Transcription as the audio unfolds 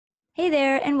Hey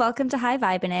there, and welcome to High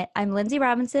Vibe in It. I'm Lindsay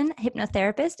Robinson,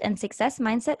 hypnotherapist and success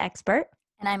mindset expert.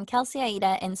 And I'm Kelsey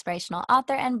Aida, inspirational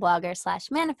author and blogger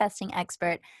 / manifesting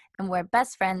expert. And we're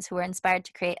best friends who were inspired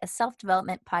to create a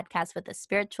self-development podcast with a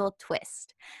spiritual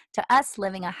twist. To us,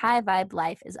 living a high vibe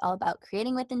life is all about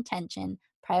creating with intention,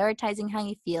 prioritizing how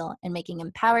you feel, and making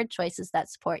empowered choices that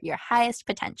support your highest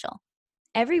potential.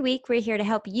 Every week, we're here to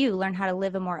help you learn how to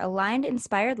live a more aligned,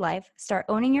 inspired life, start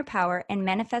owning your power, and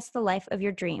manifest the life of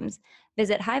your dreams.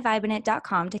 Visit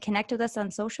highvibeinit.com to connect with us on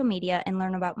social media and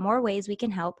learn about more ways we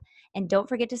can help. And don't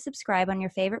forget to subscribe on your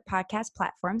favorite podcast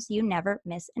platform so you never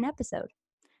miss an episode.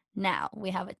 Now,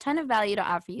 we have a ton of value to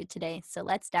offer you today, so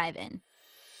let's dive in.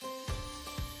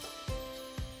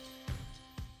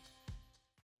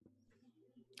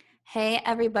 Hey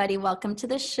everybody, welcome to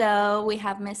the show. We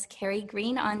have Miss Carrie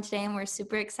Green on today, and we're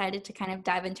super excited to kind of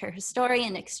dive into her story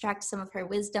and extract some of her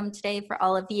wisdom today for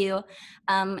all of you.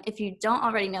 If you don't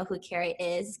already know who Carrie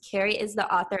is the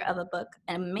author of a book,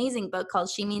 an amazing book called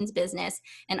She Means Business,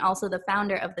 and also the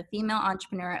founder of the Female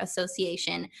Entrepreneur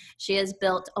Association. She has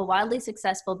built a wildly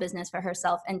successful business for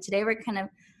herself, and today we're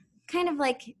kind of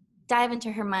like dive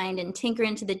into her mind and tinker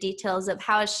into the details of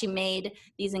how she made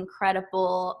these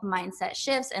incredible mindset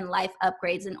shifts and life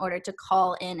upgrades in order to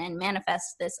call in and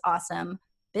manifest this awesome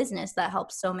business that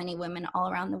helps so many women all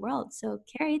around the world. So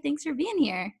Carrie, thanks for being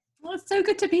here. Well, it's so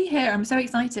good to be here. I'm so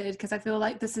excited because I feel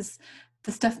like this is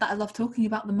the stuff that I love talking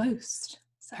about the most.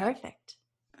 So, perfect.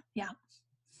 Yeah.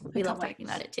 We love talking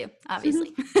about it too,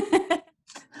 obviously.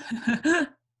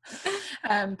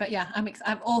 But yeah, I'm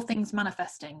all things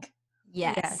manifesting.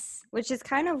 Yes. Which is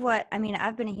kind of what,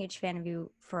 I've been a huge fan of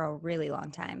you for a really long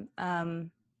time.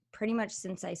 Pretty much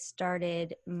since I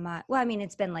started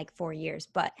it's been like 4 years,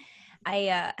 but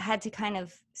I had to kind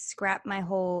of scrap my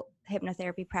whole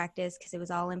hypnotherapy practice because it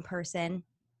was all in person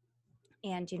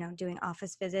and, doing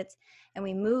office visits. And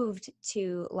we moved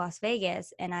to Las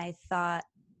Vegas, and I thought,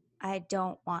 I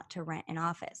don't want to rent an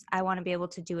office. I want to be able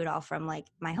to do it all from like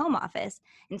my home office.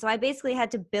 And so I basically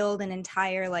had to build an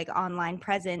entire like online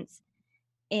presence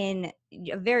in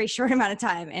a very short amount of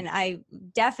time. And I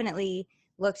definitely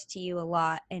looked to you a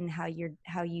lot in how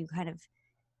you kind of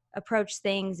approach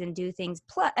things and do things.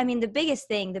 Plus,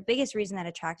 the biggest reason that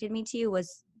attracted me to you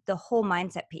was the whole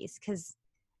mindset piece, because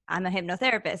I'm a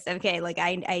hypnotherapist. Okay. Like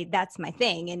I that's my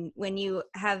thing. And when you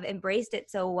have embraced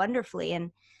it so wonderfully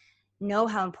and know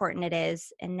how important it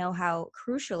is and know how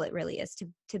crucial it really is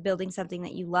to building something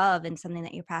that you love and something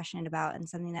that you're passionate about and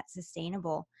something that's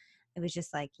sustainable, it was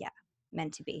just like, yeah,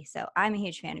 meant to be. So I'm a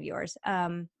huge fan of yours.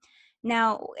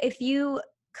 Now, if you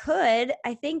could,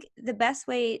 I think the best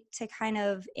way to kind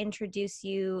of introduce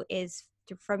you is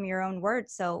from your own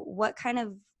words. So what kind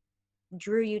of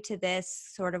drew you to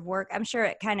this sort of work? I'm sure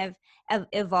it kind of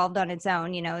evolved on its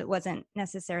own. It wasn't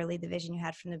necessarily the vision you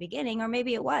had from the beginning, or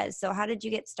maybe it was. So how did you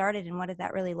get started, and what did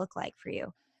that really look like for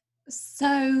you?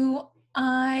 So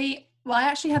I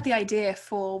actually had the idea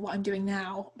for what I'm doing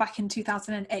now back in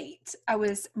 2008. I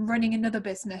was running another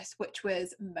business, which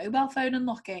was mobile phone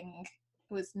unlocking.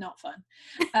 It was not fun.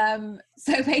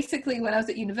 So basically when I was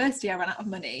at university, I ran out of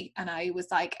money and I was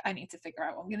like, I need to figure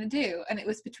out what I'm going to do. And it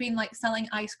was between like selling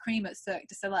ice cream at Cirque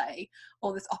du Soleil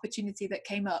or this opportunity that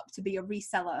came up to be a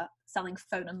reseller selling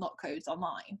phone unlock codes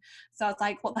online. So I was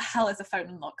like, what the hell is a phone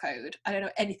unlock code? I don't know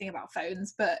anything about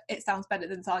phones, but it sounds better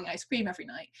than selling ice cream every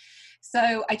night.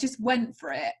 So I just went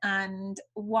for it. And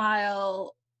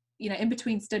while in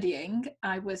between studying,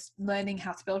 I was learning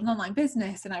how to build an online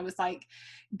business, and I was like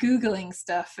Googling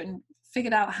stuff and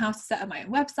figured out how to set up my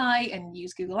own website and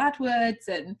use Google AdWords.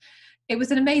 And it was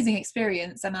an amazing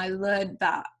experience. And I learned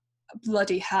that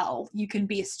bloody hell, you can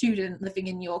be a student living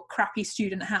in your crappy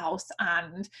student house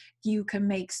and you can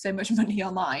make so much money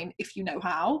online if you know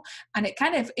how. And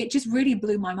it just really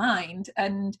blew my mind.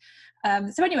 And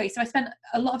so I spent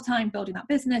a lot of time building that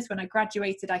business. When I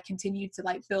graduated, I continued to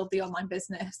like build the online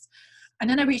business. And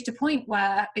then I reached a point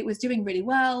where it was doing really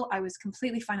well. I was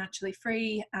completely financially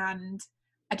free and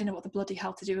I didn't know what the bloody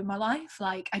hell to do with my life.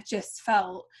 Like I just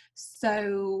felt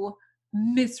so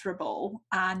miserable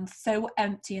and so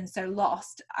empty and so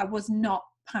lost. I was not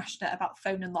passionate about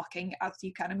phone unlocking, as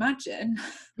you can imagine.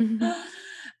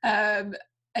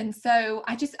 And so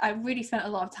I really spent a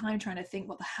lot of time trying to think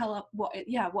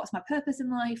what's my purpose in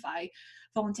life. I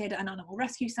volunteered at an animal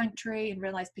rescue sanctuary and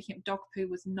realized picking up dog poo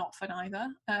was not fun either.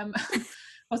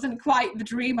 Wasn't quite the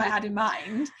dream I had in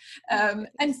mind.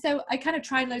 And so I kind of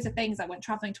tried loads of things. I went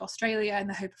traveling to Australia in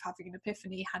the hope of having an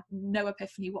epiphany, had no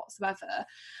epiphany whatsoever.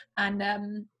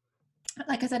 And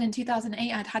like I said, in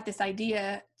 2008, I'd had this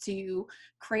idea to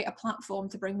create a platform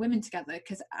to bring women together,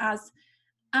 because as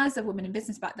as a woman in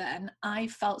business back then, I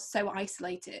felt so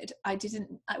isolated. I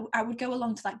would go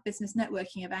along to like business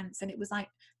networking events, and it was like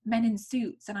men in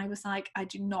suits, and I was like, I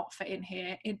do not fit in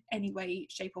here in any way,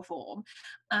 shape or form.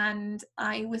 And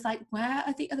I was like, where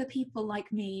are the other people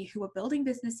like me who are building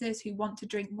businesses, who want to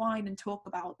drink wine and talk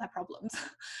about their problems?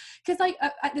 Because like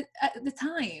at the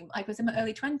time, I was in my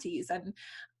early 20s, and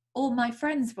all my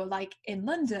friends were like in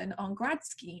London on grad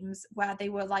schemes where they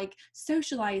were like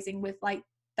socializing with like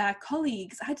their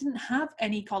colleagues. I didn't have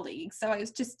any colleagues, so it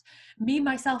was just me,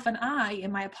 myself and I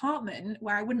in my apartment,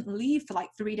 where I wouldn't leave for like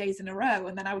 3 days in a row,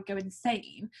 and then I would go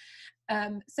insane.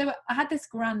 So I had this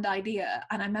grand idea,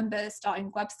 and I remember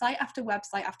starting website after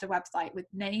website after website with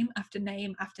name after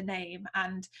name after name,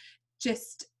 and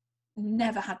just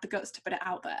never had the guts to put it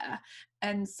out there.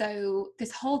 And so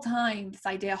this whole time, this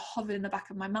idea hovered in the back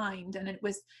of my mind, and it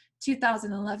was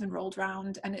 2011 rolled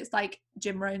round, and it's like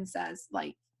Jim Rohn says,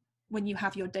 like, when you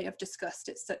have your day of disgust,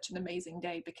 it's such an amazing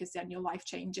day, because then your life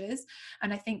changes.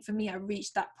 And I think for me, I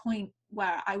reached that point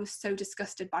where I was so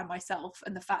disgusted by myself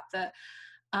and the fact that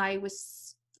I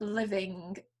was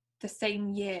living the same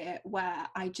year where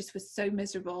I just was so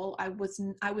miserable. I was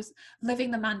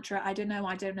living the mantra, I don't know.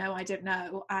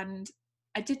 And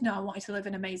I did know I wanted to live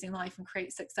an amazing life and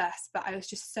create success, but I was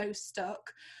just so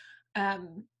stuck.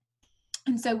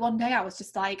 And so one day I was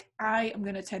just like, I am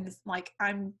going to turn this, like,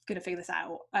 I'm going to figure this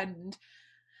out. And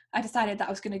I decided that I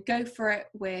was going to go for it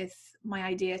with my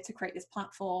idea to create this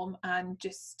platform, and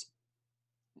just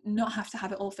not have to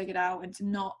have it all figured out, and to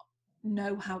not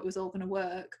know how it was all going to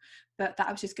work, but that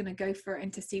I was just going to go for it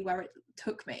and to see where it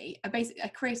took me. I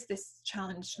created this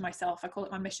challenge to myself. I call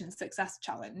it my Mission Success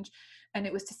Challenge, and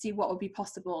it was to see what would be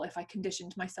possible if I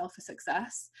conditioned myself for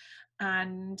success.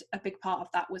 And a big part of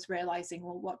that was realizing,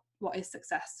 well, what is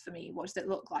success for me? What does it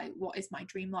look like? What is my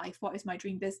dream life? What is my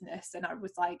dream business? And I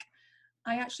was like,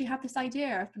 I actually have this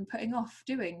idea I've been putting off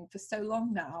doing for so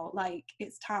long now. Like,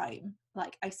 it's time.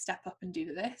 Like, I step up and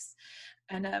do this.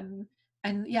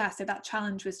 And yeah, so that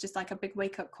challenge was just like a big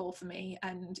wake-up call for me,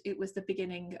 and it was the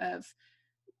beginning of,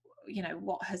 you know,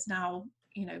 what has now,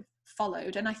 you know,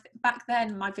 followed. And back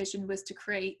then my vision was to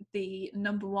create the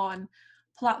 #1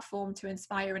 platform to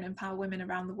inspire and empower women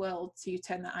around the world to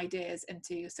turn their ideas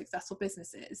into successful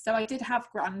businesses. So I did have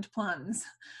grand plans,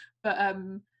 but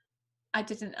I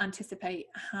didn't anticipate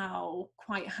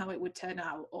quite how it would turn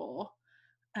out, or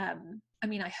I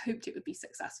mean, I hoped it would be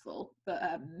successful, but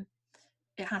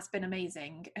it has been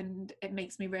amazing. And it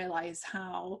makes me realize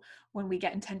how, when we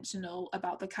get intentional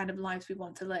about the kind of lives we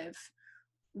want to live,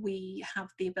 we have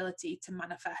the ability to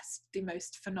manifest the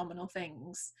most phenomenal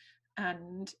things.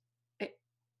 And it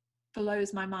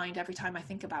blows my mind every time I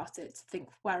think about it, to think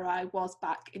where I was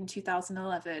back in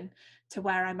 2011 to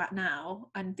where I'm at now,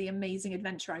 and the amazing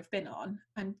adventure I've been on.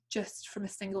 And just from a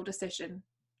single decision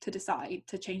to decide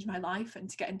to change my life and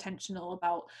to get intentional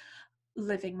about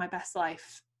living my best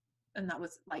life, and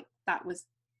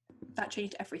that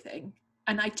changed everything.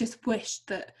 And I just wish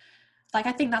that, like,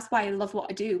 I think that's why I love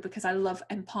what I do, because I love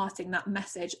imparting that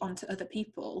message onto other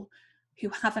people who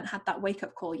haven't had that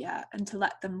wake-up call yet, and to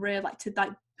let them realize, to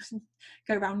like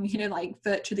go around, you know, like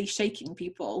virtually shaking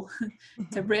people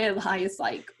to realize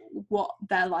like what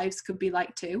their lives could be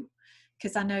like too.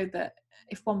 Because I know that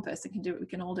if one person can do it, we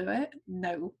can all do it,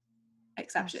 no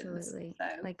exceptions. Absolutely. So.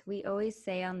 Like we always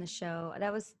say on the show,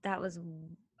 that was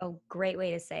a great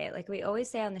way to say it. Like we always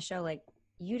say on the show, like,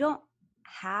 you don't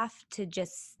have to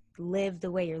just live the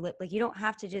way you're like, you don't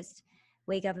have to just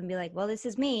wake up and be like, well, this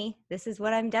is me, this is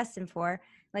what I'm destined for.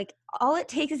 Like, all it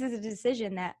takes is a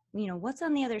decision that, you know, what's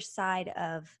on the other side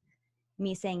of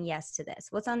me saying yes to this?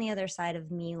 What's on the other side of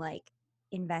me, like,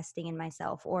 investing in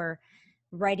myself, or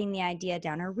writing the idea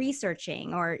down, or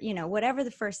researching, or, you know, whatever the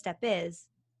first step is,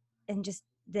 and just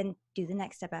then do the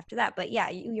next step after that. But yeah,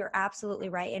 you're absolutely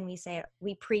right. And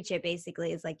we preach it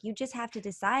basically, is like, you just have to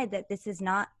decide that this is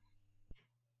not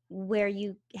where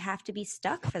you have to be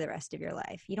stuck for the rest of your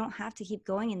life. You don't have to keep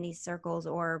going in these circles,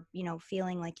 or, you know,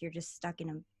 feeling like you're just stuck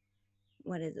in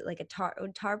what is it, like a tar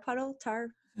puddle,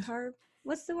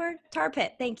 what's the word? Tar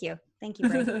pit. Thank you,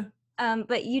 Brain.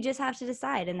 But you just have to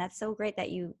decide. And that's so great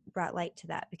that you brought light to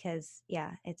that, because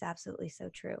yeah, it's absolutely so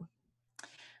true.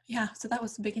 Yeah, so that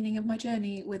was the beginning of my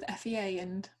journey with FEA,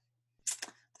 and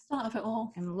the start of it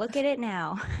all. And look at it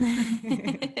now.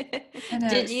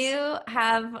 Did you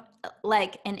have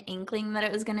like an inkling that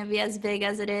it was going to be as big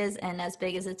as it is and as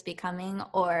big as it's becoming,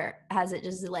 or has it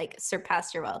just like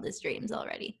surpassed your wildest dreams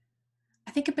already?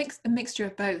 I think a mixture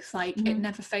of both. Like, Mm-hmm. It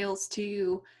never fails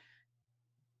to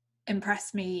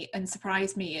impress me and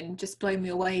surprise me and just blow me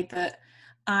away that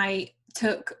I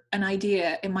took an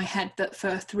idea in my head that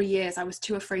for 3 years I was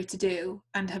too afraid to do,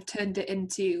 and have turned it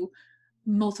into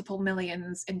multiple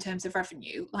millions in terms of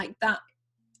revenue. Like, that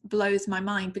blows my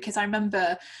mind, because I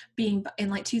remember being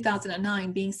in like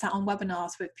 2009 being sat on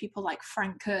webinars with people like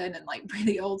Frank Kern and like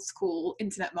really old school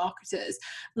internet marketers,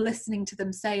 listening to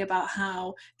them say about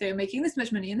how they were making this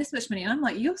much money and this much money, and I'm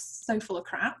like, you're so full of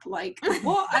crap, like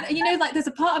what? And you know, like, there's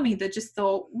a part of me that just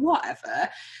thought whatever,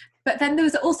 but then there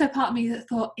was also a part of me that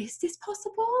thought, is this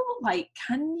possible? Like,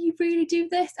 can you really do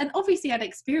this? And obviously I'd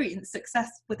experienced success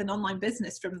with an online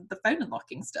business from the phone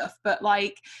unlocking stuff, but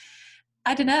like,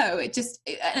 I don't know, it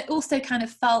also kind of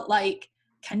felt like,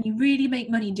 can you really make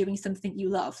money doing something you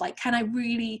love? Like, can I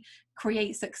really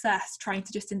create success trying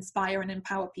to just inspire and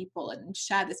empower people and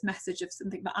share this message of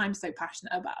something that I'm so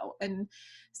passionate about? And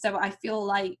so I feel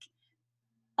like,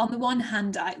 on the one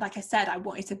hand, like I said, I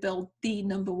wanted to build the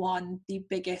number one, the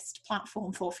biggest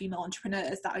platform for female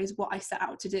entrepreneurs. That is what I set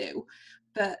out to do.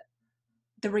 But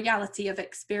the reality of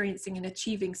experiencing and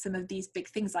achieving some of these big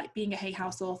things, like being a Hay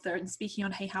House author and speaking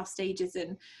on Hay House stages,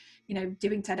 and, you know,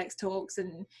 doing TEDx talks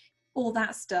and all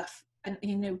that stuff, and,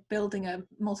 you know, building a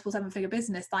multiple 7-figure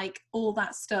business, like, all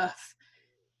that stuff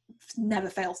never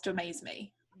fails to amaze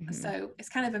me. Mm-hmm. So it's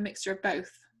kind of a mixture of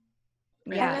both.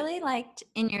 Really. I really liked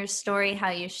in your story how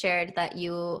you shared that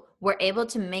you were able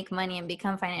to make money and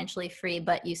become financially free,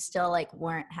 but you still like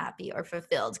weren't happy or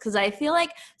fulfilled. Because I feel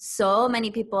like so many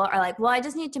people are like, well, I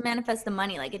just need to manifest the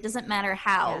money. Like, it doesn't matter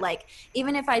how. Yeah. Like,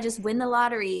 even if I just win the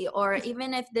lottery, or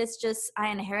even if I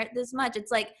inherit this much,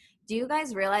 it's like, do you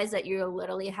guys realize that you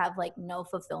literally have like no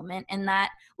fulfillment in that?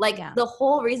 Like, the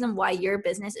whole reason why your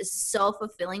business is so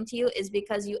fulfilling to you is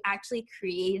because you actually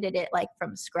created it like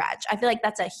from scratch. I feel like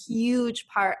that's a huge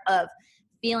part of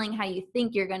feeling how you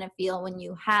think you're going to feel when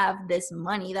you have this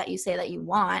money that you say that you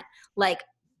want. Like,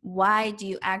 why do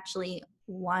you actually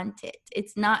want it?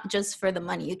 It's not just for the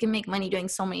money. You can make money doing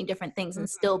so many different things and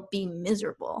still be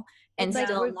miserable and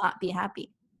still not be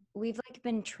happy. We've like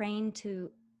been trained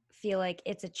to feel like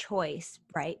it's a choice,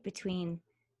 right, between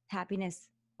happiness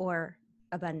or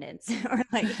abundance, or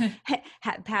like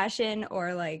passion,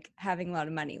 or like having a lot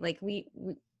of money. Like,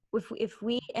 if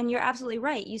we, and you're absolutely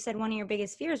right. You said one of your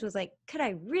biggest fears was like, could I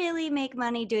really make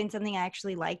money doing something I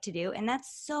actually like to do? And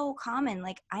that's so common.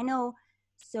 Like, I know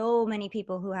so many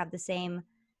people who have the same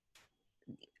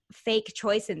fake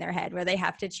choice in their head where they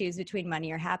have to choose between money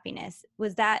or happiness.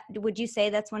 Would you say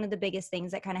that's one of the biggest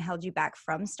things that kind of held you back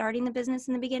from starting the business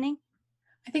in the beginning?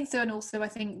 I think so. And also I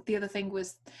think the other thing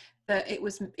was that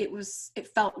it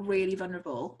felt really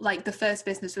vulnerable. Like, the first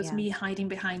business was me hiding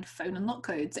behind phone unlock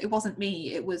codes. It wasn't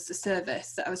me, it was the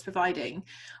service that I was providing.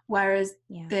 Whereas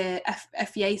the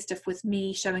FBA stuff was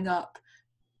me showing up,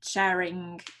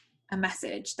 sharing a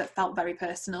message that felt very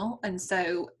personal. And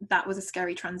so that was a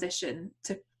scary transition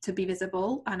to be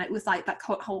visible. And it was like that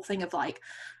whole thing of like,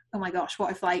 oh my gosh, what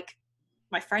if like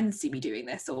my friends see me doing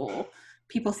this, or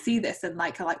people see this and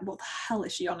like are like, what the hell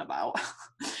is she on about?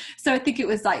 So I think it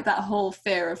was like that whole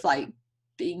fear of like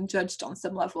being judged on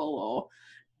some level, or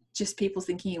just people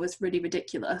thinking it was really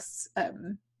ridiculous.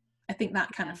 I think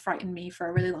that kind of frightened me for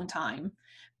a really long time.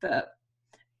 But,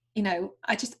 you know,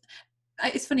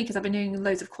 it's funny because I've been doing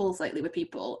loads of calls lately with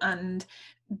people, and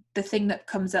the thing that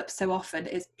comes up so often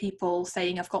is people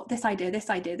saying, I've got this idea, this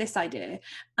idea, this idea,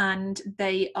 and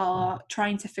they are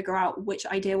trying to figure out which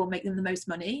idea will make them the most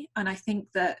money. And I think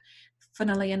that,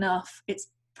 funnily enough, it's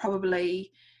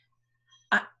probably,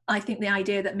 I think the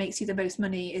idea that makes you the most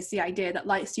money is the idea that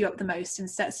lights you up the most and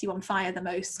sets you on fire the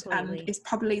most. Totally. And is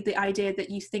probably the idea that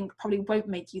you think probably won't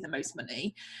make you the most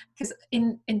money. Because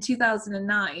in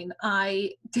 2009,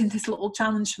 I did this little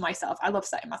challenge for myself. I love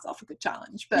setting myself a good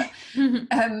challenge, but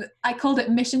I called it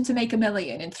Mission to Make $1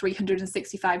 Million in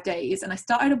 365 days. And I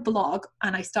started a blog,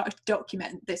 and I started to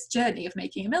document this journey of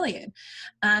making $1 million.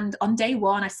 And on day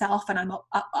one, I set off, and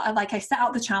I set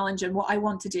out the challenge and what I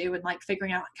want to do, and like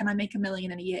figuring out, can I make $1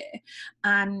 million in a year?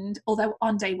 And although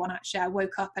on day one, actually, I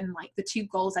woke up and like the 2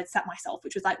 goals I'd set myself,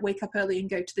 which was like wake up early and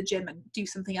go to the gym and do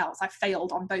something else, I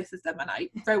failed on both of them. And I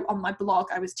wrote on my blog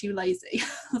I was too lazy.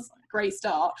 That's like a great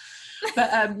start.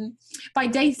 But by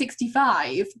day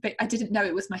 65, but I didn't know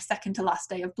it was my second to last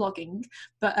day of blogging,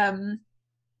 but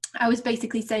I was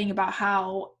basically saying about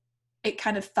how it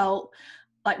kind of felt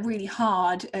like really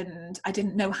hard, and I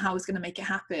didn't know how I was going to make it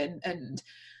happen.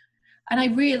 And I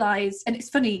realized, and it's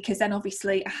funny because then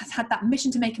obviously I had that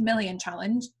Mission to Make $1 Million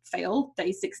challenge, failed.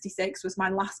 Day 66 was my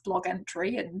last blog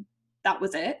entry, and that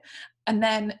was it. And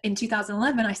then in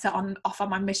 2011, I set off on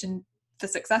my Mission for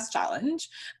Success challenge.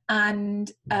 And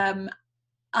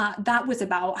that was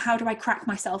about, how do I crack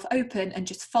myself open and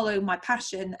just follow my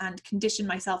passion and condition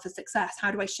myself for success? How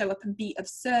do I show up and be of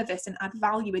service and add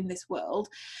value in this world?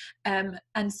 And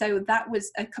so that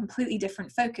was a completely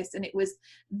different focus. And it was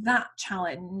that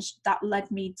challenge that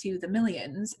led me to the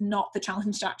millions, not the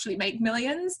challenge to actually make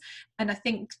millions. And I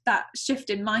think that shift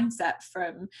in mindset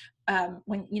from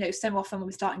when, you know, so often when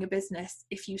we're starting a business,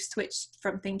 if you switch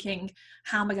from thinking,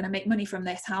 how am I going to make money from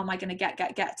this? How am I going to get,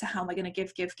 to how am I going to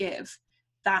give?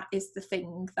 That is the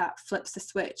thing that flips the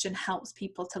switch and helps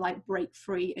people to like break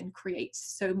free and create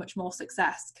so much more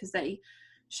success, because they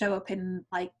show up in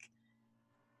like,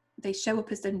 they show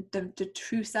up as the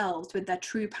true selves with their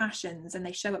true passions, and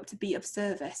they show up to be of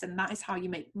service. And that is how you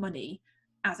make money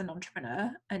as an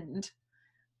entrepreneur. And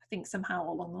I think somehow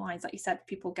along the lines, like you said,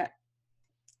 people get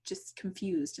just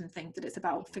confused and think that it's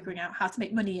about figuring out how to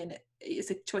make money, and it's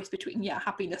a choice between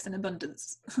happiness and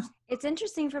abundance. It's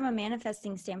interesting from a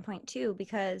manifesting standpoint too,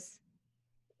 because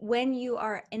when you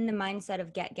are in the mindset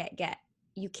of get,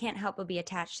 you can't help but be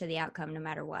attached to the outcome no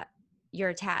matter what. You're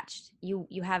attached. You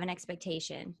have an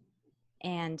expectation,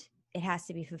 and it has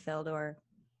to be fulfilled, or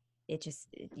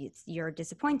you're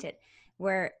disappointed.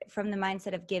 Where from the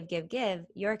mindset of give,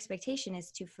 your expectation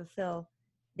is to fulfill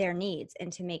their needs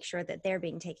and to make sure that they're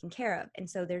being taken care of. And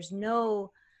so there's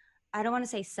no, I don't want to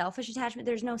say selfish attachment.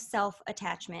 There's no self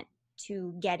attachment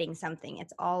to getting something.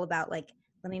 It's all about like,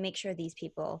 let me make sure these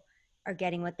people are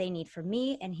getting what they need from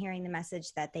me and hearing the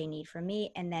message that they need from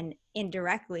me. And then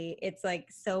indirectly, it's like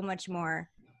so much more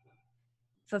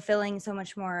fulfilling, so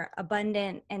much more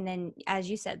abundant. And then, as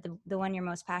you said, the one you're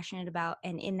most passionate about,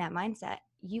 and in that mindset,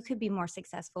 you could be more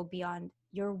successful beyond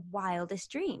your wildest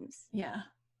dreams. Yeah.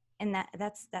 And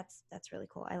that's really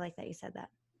cool. I like that you said that.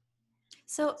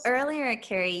 So earlier,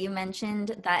 Carrie, you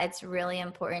mentioned that it's really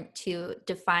important to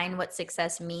define what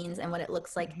success means and what it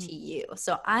looks like to you.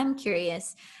 So I'm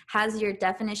curious, has your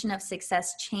definition of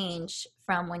success changed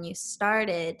from when you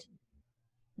started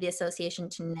the association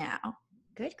to now?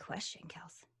 Good question,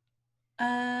 Kels.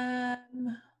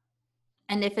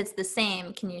 And if it's the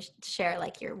same, can you share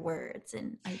like your words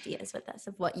and ideas with us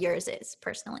of what yours is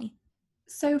personally?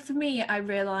 So for me, I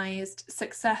realized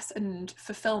success and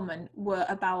fulfillment were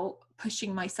about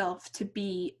pushing myself to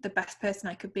be the best person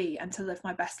I could be, and to live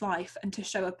my best life, and to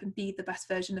show up and be the best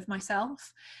version of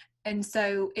myself. And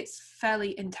so it's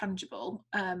fairly intangible,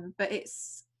 but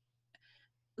it's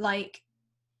like,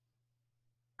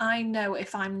 I know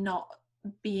if I'm not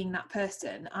being that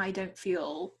person, I don't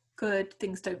feel good,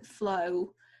 things don't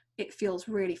flow, it feels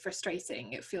really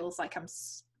frustrating, it feels like I'm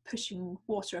pushing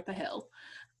water up a hill.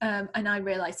 And I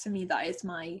realized for me that is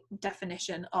my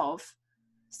definition of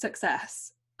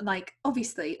success. Like,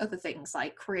 obviously other things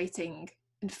like creating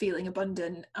and feeling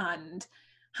abundant and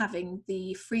having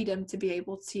the freedom to be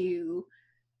able to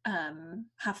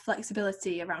have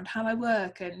flexibility around how I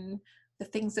work and the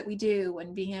things that we do,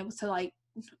 and being able to, like,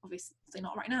 obviously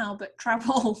not right now, but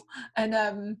travel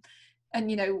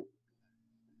and you know,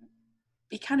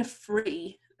 be kind of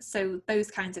free. So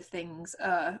those kinds of things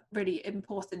are really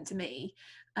important to me.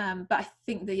 But I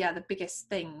think the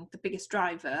biggest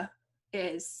driver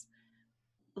is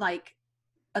like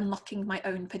unlocking my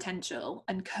own potential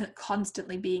and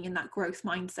constantly being in that growth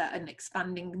mindset and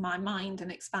expanding my mind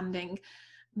and expanding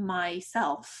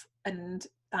myself. And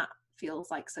that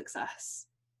feels like success.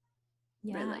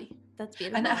 Yeah, really. That's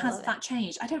beautiful. And has that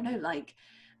changed? I don't know, like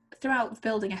throughout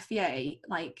building FEA,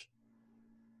 like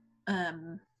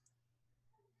I've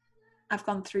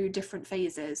gone through different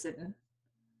phases and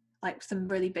like some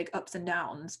really big ups and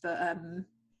downs, but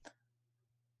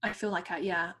I feel like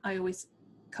I always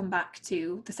come back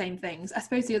to the same things. I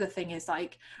suppose the other thing is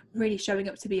like really showing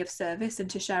up to be of service and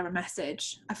to share a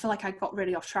message. I feel like I got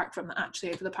really off track from that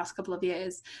actually over the past couple of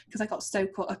years, because I got so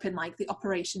caught up in like the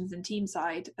operations and team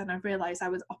side, and I realized I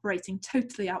was operating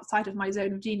totally outside of my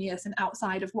zone of genius and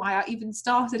outside of why I even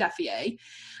started FEA.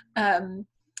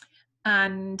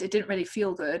 And it didn't really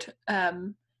feel good.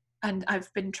 And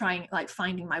I've been trying, like,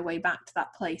 finding my way back to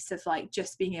that place of like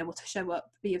just being able to show up,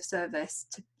 be of service,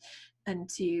 to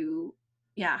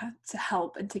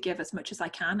help and to give as much as I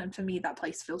can. And for me, that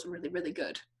place feels really, really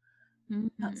good. Mm-hmm.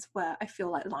 That's where I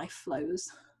feel like life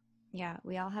flows. Yeah,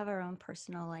 we all have our own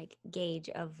personal like gauge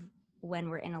of when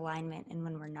we're in alignment and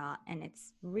when we're not. And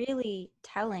it's really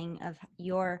telling of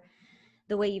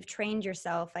the way you've trained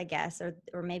yourself, I guess,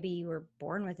 or maybe you were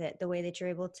born with it, the way that you're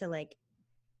able to like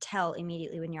tell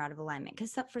immediately when you're out of alignment.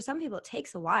 Because for some people it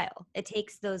takes a while. It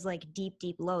takes those like deep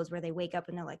lows where they wake up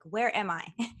and they're like, where am I?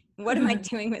 What am I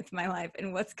doing with my life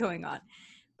and what's going on?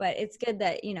 But it's good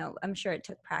that, you know, I'm sure it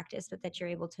took practice, but that you're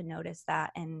able to notice that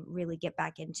and really get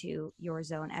back into your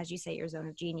zone, as you say, your zone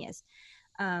of genius.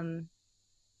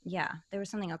 Yeah, there was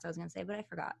something else I was going to say, but I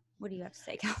forgot. What do you have to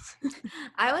say, Kels?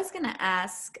 I was going to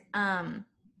ask,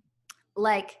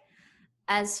 like,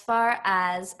 as far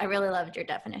as, I really loved your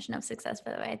definition of success,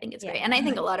 by the way. I think it's great. And I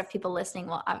think a lot of people listening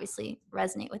will obviously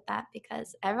resonate with that,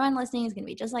 because everyone listening is going to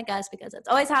be just like us, because that's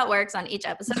always how it works on each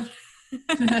episode.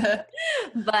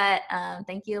 But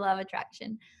thank you, Law of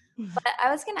Attraction. But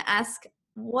I was going to ask,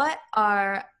 what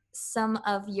are some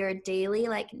of your daily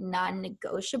like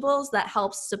non-negotiables that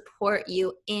help support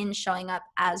you in showing up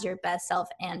as your best self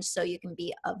and so you can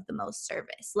be of the most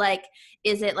service? Like,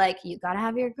 is it like you got to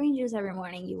have your green juice every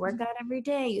morning, you work out every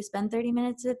day, you spend 30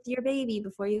 minutes with your baby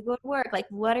before you go to work? Like,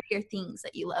 what are your things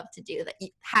that you love to do that you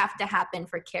have to happen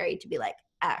for Carrie to be like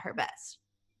at her best?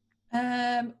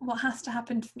 What has to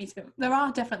happen for me to be, there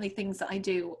are definitely things that I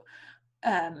do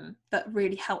that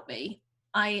really help me.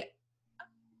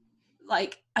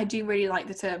 I do really like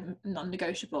the term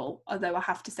non-negotiable, although I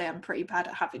have to say I'm pretty bad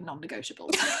at having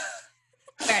non-negotiables.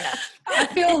 Fair enough. I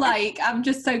feel like I'm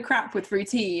just so crap with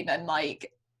routine, and like,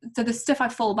 so the stuff I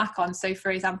fall back on. So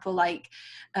for example, like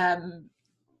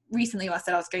recently I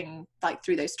said I was going like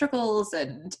through those struggles,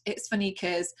 and it's funny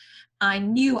because I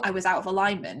knew I was out of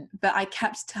alignment, but I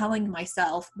kept telling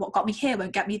myself, what got me here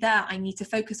won't get me there. I need to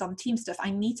focus on team stuff.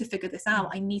 I need to figure this out.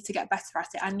 I need to get better at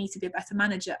it. I need to be a better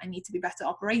manager. I need to be better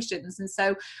operations. And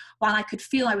so while I could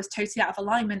feel I was totally out of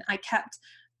alignment, I kept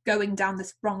going down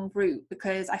this wrong route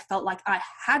because I felt like I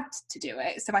had to do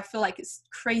it. So I feel like it's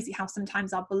crazy how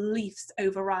sometimes our beliefs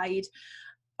override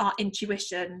our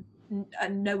intuition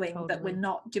and knowing that we're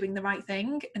not doing the right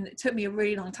thing. And it took me a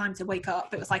really long time to wake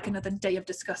up. It was like another day of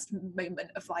disgust moment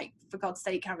of like, for God's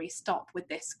sake, Carrie, stop with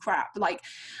this crap. Like,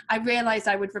 I realized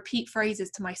I would repeat phrases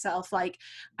to myself like,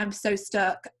 I'm so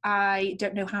stuck, I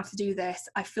don't know how to do this,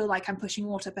 I feel like I'm pushing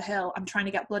water up a hill, I'm trying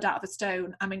to get blood out of a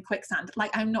stone, I'm in quicksand.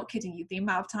 Like, I'm not kidding you, the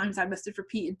amount of times I must have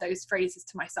repeated those phrases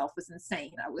to myself was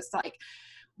insane. I was like,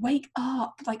 wake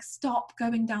up, like, stop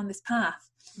going down this path.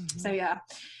 So yeah,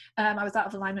 I was out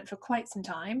of alignment for quite some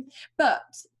time, but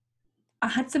I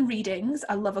had some readings.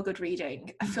 I love a good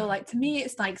reading. I feel like, to me,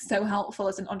 it's like so helpful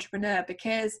as an entrepreneur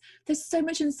because there's so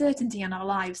much uncertainty in our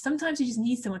lives. Sometimes you just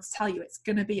need someone to tell you it's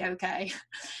going to be okay.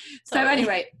 So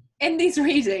anyway, in these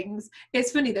readings,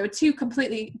 it's funny, there were two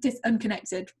completely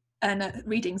unconnected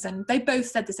readings, and they both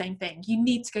said the same thing. You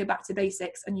need to go back to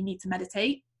basics and you need to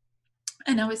meditate.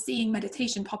 And I was seeing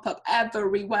meditation pop up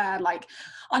everywhere. Like,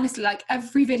 honestly, like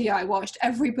every video I watched,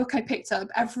 every book I picked up,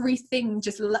 everything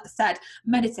just said,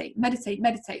 meditate, meditate,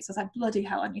 meditate. So I was like, bloody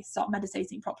hell, I need to start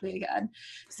meditating properly again.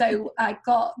 So I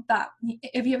got that.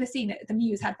 Have you ever seen it? The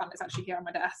Muse headband is actually here on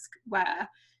my desk, where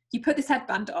you put this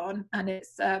headband on and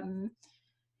it's,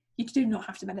 you do not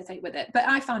have to meditate with it, but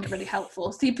I found it really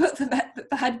helpful. So you put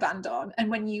the headband on,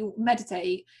 and when you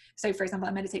meditate, so for example,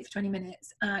 I meditate for 20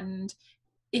 minutes, and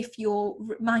if your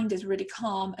mind is really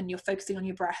calm and you're focusing on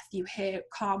your breath, you hear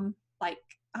calm, like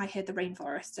I hear the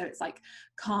rainforest. So it's like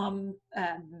calm,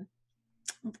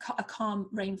 a calm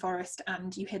rainforest,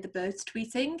 and you hear the birds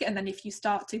tweeting. And then if you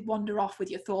start to wander off with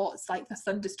your thoughts, like the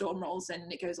thunderstorm rolls in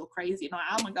and it goes all crazy. And like,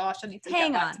 oh my gosh, I need to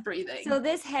get back to breathing. So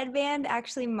this headband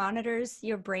actually monitors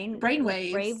your brain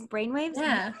waves. Brain waves?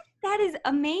 Yeah. That is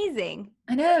amazing.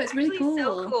 I know, it's really cool.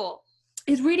 So cool.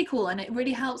 It's really cool, and it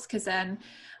really helps because then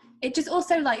it just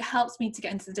also like helps me to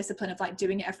get into the discipline of like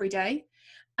doing it every day.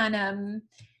 And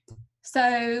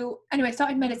so anyway, I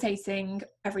started meditating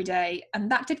every day, and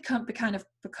that did kind of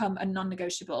become a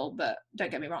non-negotiable, but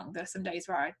don't get me wrong, there's some days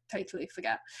where I totally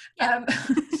forget. Yeah.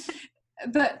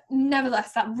 But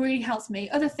nevertheless, that really helps me.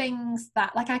 Other things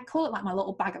that, like, I call it like my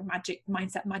little bag of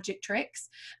mindset magic tricks,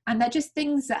 and they're just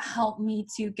things that help me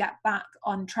to get back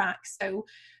on track. So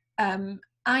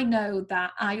I know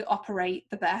that I operate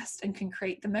the best and can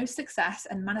create the most success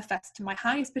and manifest to my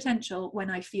highest potential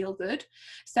when I feel good.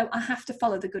 So I have to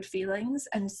follow the good feelings.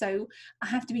 And so I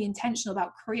have to be intentional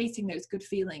about creating those good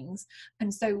feelings.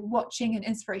 And so watching an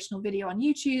inspirational video on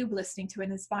YouTube, listening to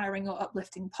an inspiring or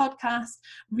uplifting podcast,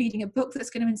 reading a book that's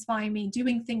going to inspire me,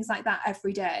 doing things like that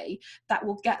every day that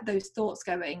will get those thoughts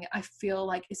going, I feel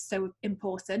like is so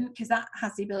important, because that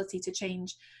has the ability to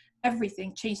change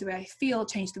everything, change the way I feel,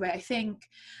 change the way I think.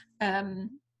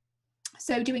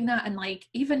 So doing that, and like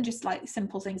even just like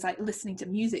simple things like listening to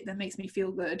music that makes me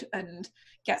feel good and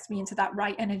gets me into that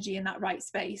right energy and that right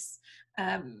space.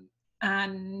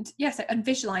 And yes, and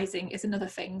visualizing is another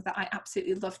thing that I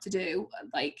absolutely love to do.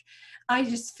 Like, I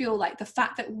just feel like the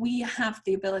fact that we have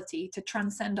the ability to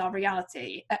transcend our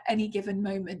reality at any given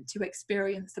moment to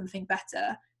experience something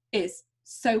better is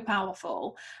so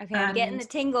powerful. Okay, I'm getting the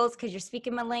tingles because you're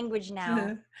speaking my language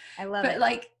now. I love it. But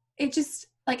like, it just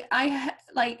like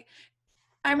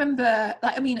I remember,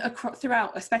 like, I mean,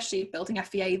 throughout, especially building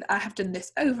FEA, I have done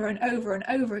this over and over and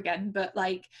over again. But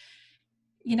like,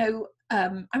 you know, I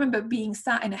remember being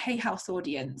sat in a Hay House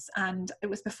audience, and it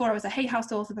was before I was a Hay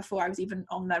House author, before I was even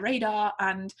on their radar,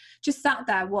 and just sat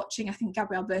there watching, I think,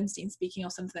 Gabrielle Bernstein speaking or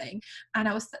something. And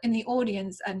I was in the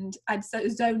audience and I'd so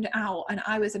zoned out, and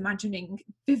I was imagining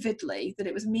vividly that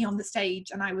it was me on the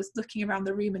stage, and I was looking around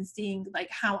the room and seeing like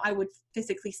how I would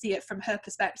physically see it from her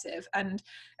perspective, and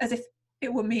as if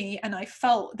it were me, and I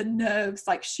felt the nerves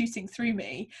like shooting through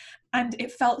me, and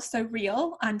it felt so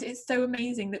real. And it's so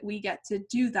amazing that we get to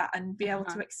do that and be able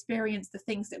to experience the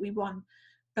things that we want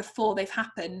before they've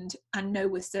happened, and know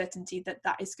with certainty that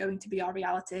that is going to be our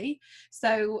reality.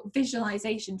 So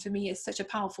visualization for me is such a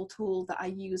powerful tool that I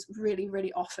use really,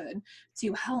 really often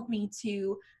to help me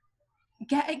to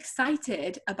get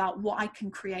excited about what I can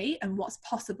create and what's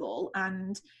possible,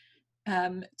 and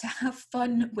to have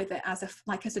fun with it as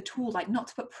a tool, like not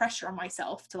to put pressure on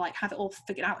myself to like have it all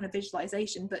figured out in a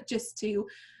visualization, but just to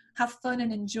have fun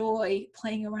and enjoy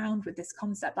playing around with this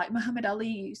concept. Like Muhammad Ali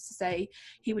used to say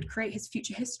he would create his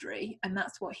future history, and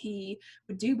that's what he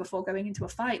would do before going into a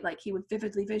fight. Like he would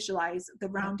vividly visualize the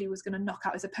round he was going to knock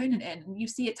out his opponent in. And you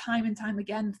see it time and time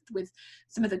again with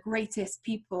some of the greatest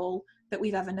people that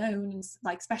we've ever known,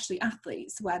 like especially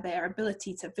athletes, where their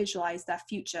ability to visualize their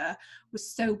future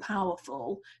was so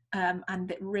powerful,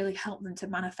 and it really helped them to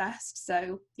manifest.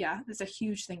 So yeah, there's a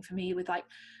huge thing for me with like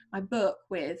my book,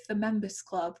 with the members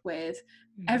club, with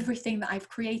everything that I've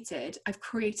created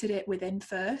it within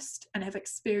First, and I've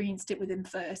experienced it within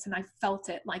First, and I felt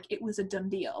it like it was a done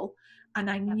deal, and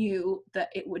I knew that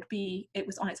it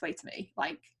was on its way to me.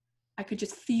 Like I could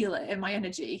just feel it in my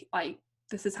energy, like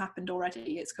this has happened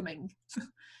already, it's coming.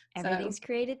 Everything's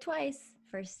created twice,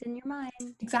 first in your mind,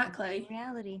 exactly, in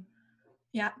reality.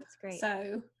 Yeah, that's great.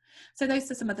 So those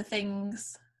are some of the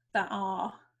things that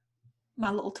are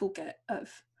my little toolkit of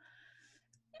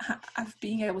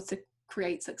being able to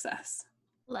create success.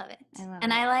 Love it.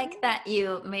 I like that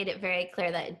you made it very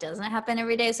clear that it doesn't happen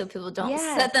every day, so people don't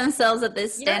set themselves at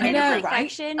this standard. You know,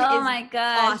 perfection right? Oh is my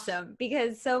gosh, awesome,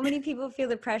 because so many people feel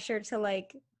the pressure to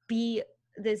like be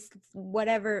this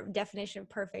whatever definition of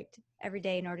perfect every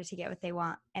day in order to get what they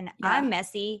want. And I'm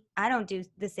messy. I don't do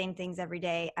the same things every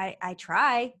day. I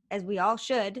try, as we all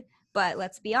should, but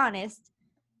let's be honest,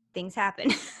 things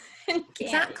happen.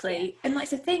 Exactly. And like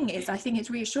the thing is, I think it's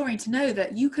reassuring to know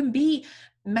that you can be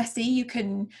messy, you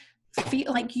can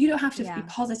feel like you don't have to be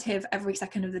positive every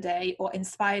second of the day, or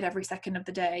inspired every second of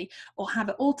the day, or have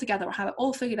it all together, or have it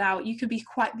all figured out. You can be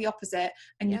quite the opposite,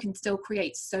 and you can still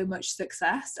create so much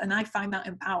success. And I find that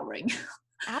empowering.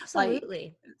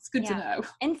 Absolutely. Like, it's good to know.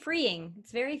 And freeing.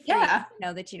 It's very freeing to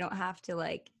know that you don't have to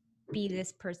like be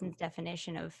this person's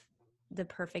definition of the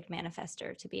perfect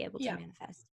manifester to be able to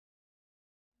manifest.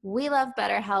 We love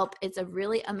BetterHelp. It's a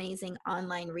really amazing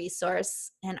online resource,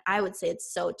 and I would say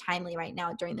it's so timely right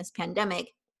now during this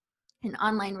pandemic, an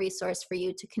online resource for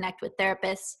you to connect with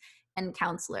therapists and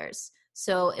counselors.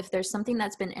 So if there's something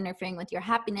that's been interfering with your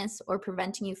happiness or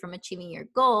preventing you from achieving your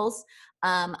goals,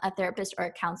 a therapist or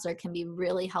a counselor can be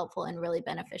really helpful and really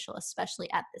beneficial,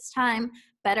 especially at this time.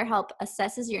 BetterHelp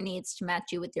assesses your needs to match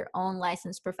you with your own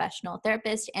licensed professional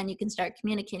therapist, and you can start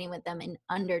communicating with them in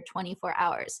under 24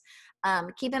 hours.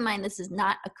 Keep in mind, this is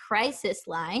not a crisis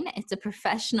line. It's a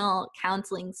professional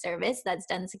counseling service that's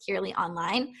done securely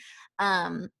online.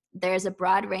 There's a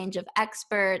broad range of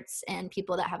experts and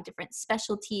people that have different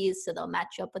specialties, so they'll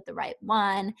match you up with the right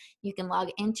one. You can log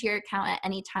into your account at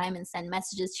any time and send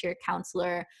messages to your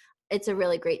counselor. It's a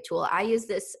really great tool. I used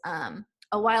this a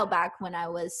while back when I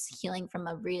was healing from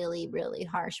a really, really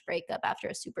harsh breakup after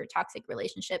a super toxic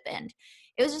relationship, and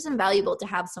it was just invaluable to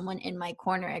have someone in my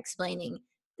corner explaining,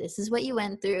 this is what you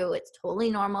went through. It's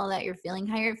totally normal that you're feeling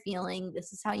how you're feeling.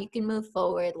 This is how you can move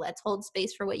forward. Let's hold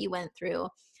space for what you went through.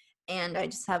 And I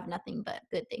just have nothing but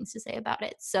good things to say about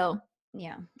it. So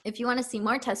yeah, if you want to see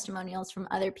more testimonials from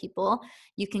other people,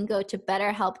 you can go to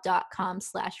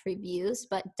betterhelp.com/reviews,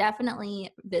 but definitely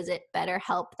visit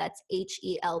BetterHelp, that's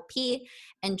HELP,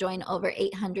 and join over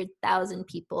 800,000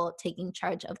 people taking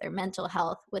charge of their mental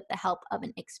health with the help of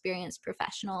an experienced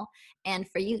professional. And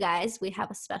for you guys, we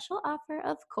have a special offer,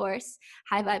 of course.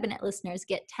 Hi Vibin' listeners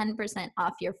get 10%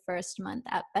 off your first month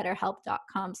at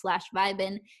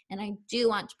betterhelp.com/Vibin. And I do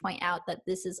want to point out that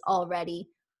this is already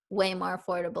way more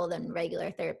affordable than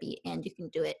regular therapy, and you can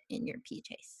do it in your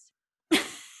PJs. You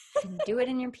can do it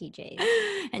in your PJs.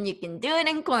 And you can do it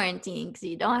in quarantine because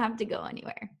you don't have to go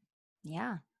anywhere.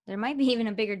 Yeah. There might be even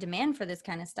a bigger demand for this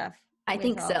kind of stuff. I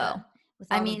think so.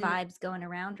 with all the vibes going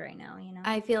around right now, you know?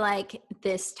 I feel like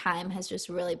this time has just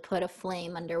really put a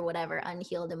flame under whatever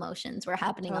unhealed emotions were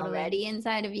happening already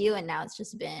inside of you. And now it's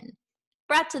just been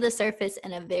brought to the surface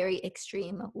in a very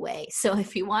extreme way. So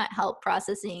if you want help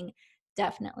processing,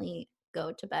 definitely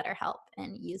go to BetterHelp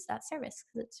and use that service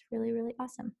because it's really, really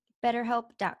awesome.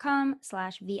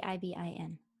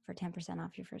 BetterHelp.com/VIBIN for 10%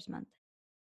 off your first month.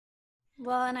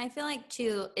 Well, and I feel like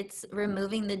too, it's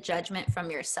removing the judgment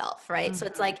from yourself, right? So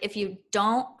it's like, if you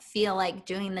don't feel like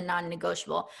doing the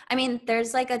non-negotiable, I mean,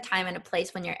 there's like a time and a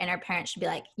place when your inner parent should be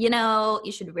like, you know,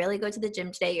 you should really go to the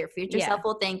gym today. Your future self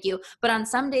will thank you. But on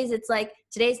some days it's like,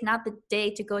 today's not the day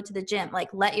to go to the gym.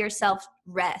 Like, let yourself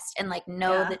rest and like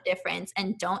know the difference,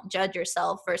 and don't judge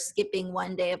yourself for skipping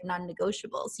one day of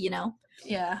non-negotiables, you know?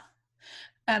 Yeah.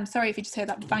 Sorry if you just hear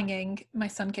that banging. My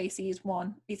son Casey is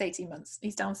 1. He's 18 months.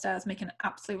 He's downstairs making an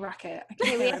absolute racket.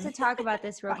 Okay, we have to talk about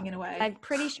this real quick. Away. I'm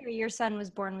pretty sure your son was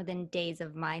born within days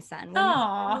of my son.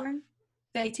 Oh,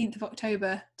 the 18th of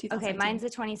October, 2018. Okay, mine's the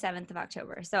 27th of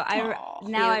October. So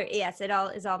yes, it all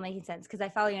is all making sense because I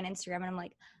follow you on Instagram and I'm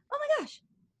like, oh my gosh,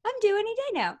 I'm due any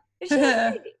day now.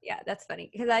 Yeah, that's funny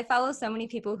because I follow so many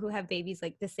people who have babies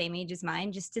like the same age as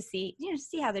mine just to see,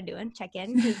 see how they're doing, check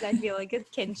in because I feel like a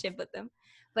kinship with them.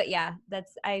 But yeah,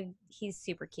 he's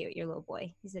super cute, your little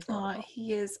boy. He's adorable. Oh,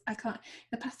 he is.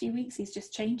 The past few weeks he's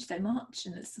just changed so much,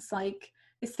 and it's just like,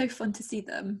 it's so fun to see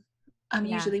them. I'm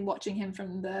usually watching him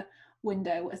from the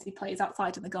window as he plays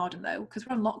outside in the garden though, because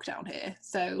we're on lockdown here.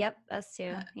 So yep, us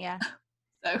too. Yeah.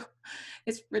 So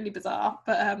it's really bizarre.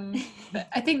 But but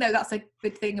I think though that's a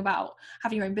good thing about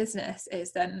having your own business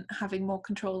is then having more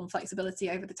control and flexibility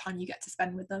over the time you get to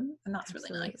spend with them. And that's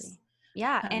really nice.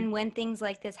 Yeah, and when things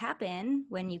like this happen,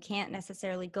 when you can't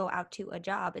necessarily go out to a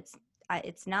job,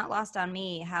 it's not lost on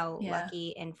me how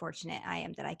lucky and fortunate I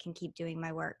am that I can keep doing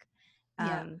my work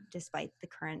despite the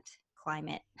current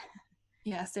climate.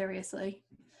 Yeah, seriously.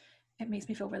 It makes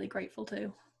me feel really grateful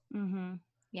too. Mm-hmm.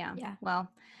 Yeah. Well,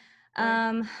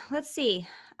 let's see.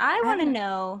 I want to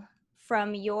know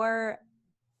from your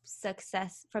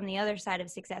success, from the other side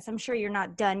of success. I'm sure you're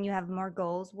not done. You have more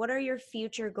goals. What are your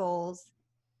future goals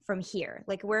from here?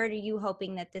 Like, where are you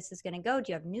hoping that this is going to go?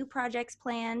 Do you have new projects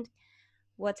planned?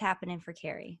 What's happening for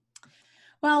Carrie?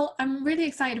 Well, I'm really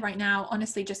excited right now,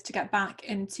 honestly, just to get back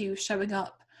into showing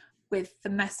up with the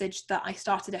message that I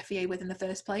started FEA with in the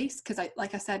first place. Because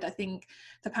like I said, I think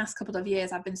the past couple of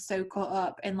years I've been so caught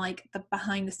up in like the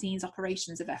behind the scenes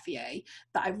operations of FEA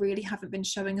that I really haven't been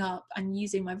showing up and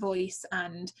using my voice.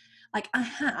 And like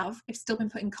I've still been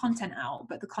putting content out,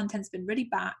 but the content's been really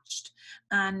batched,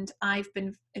 and I've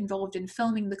been involved in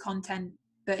filming the content,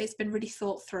 but it's been really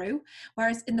thought through.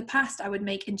 Whereas in the past I would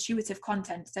make intuitive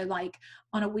content. So like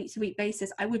on a week-to-week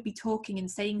basis, I would be talking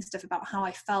and saying stuff about how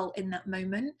I felt in that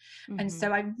moment. Mm-hmm. And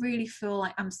so I really feel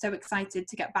like I'm so excited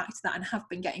to get back to that, and have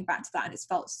been getting back to that, and it's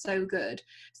felt so good.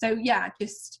 So yeah,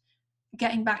 just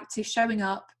getting back to showing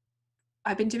up.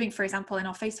 I've been doing, for example, in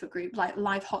our Facebook group, like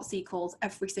live hot seat calls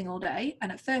every single day.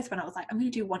 And at first when I was like, I'm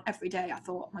going to do one every day, I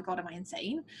thought, oh my God, am I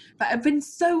insane? But I've been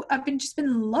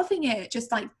loving it.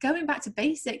 Just like going back to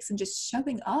basics and just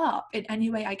showing up in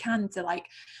any way I can to like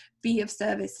be of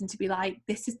service, and to be like,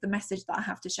 this is the message that I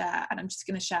have to share, and I'm just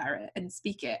going to share it and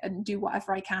speak it and do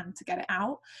whatever I can to get it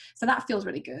out. So that feels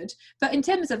really good. But in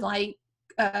terms of like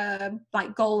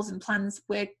goals and plans,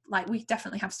 we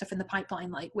definitely have stuff in the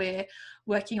pipeline. Like we're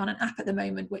working on an app at the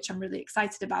moment, which I'm really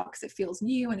excited about because it feels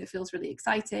new and it feels really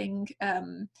exciting.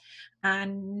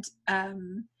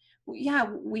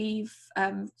 We've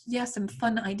some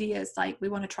fun ideas. Like we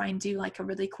want to try and do like a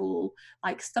really cool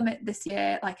like summit this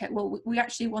year. We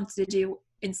actually wanted to do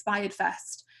Inspired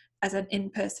Fest as an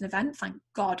in-person event. Thank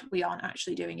God we aren't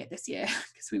actually doing it this year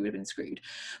because we would have been screwed.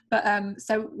 But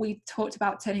so we talked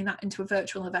about turning that into a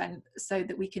virtual event so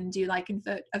that we can do like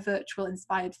a virtual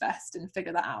Inspired Fest and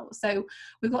figure that out. So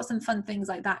we've got some fun things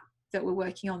like that we're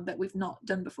working on that we've not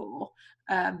done before.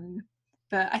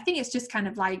 But I think it's just kind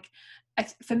of like,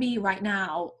 for me right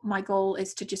now, my goal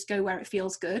is to just go where it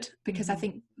feels good, because I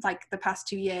think like the past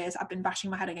 2 years I've been bashing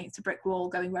my head against a brick wall,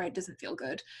 going where it doesn't feel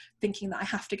good, thinking that I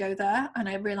have to go there. And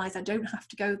I realize I don't have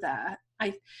to go there.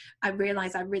 I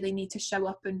realize I really need to show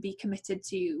up and be committed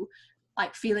to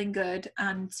like feeling good,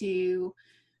 and to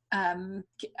and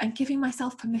giving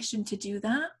myself permission to do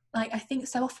that. Like I think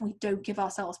so often we don't give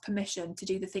ourselves permission to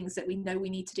do the things that we know we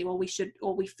need to do, or we should,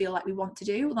 or we feel like we want to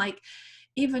do. Like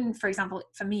even, for example,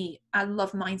 for me, I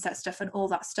love mindset stuff and all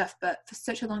that stuff, but for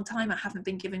such a long time I haven't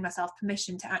been giving myself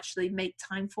permission to actually make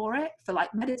time for it, for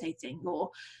like meditating or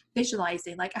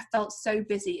visualizing. Like I felt so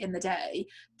busy in the day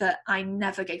that I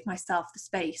never gave myself the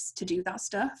space to do that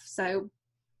stuff. So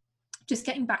just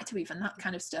getting back to even that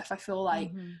kind of stuff, I feel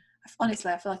like,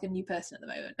 honestly, I feel like a new person at the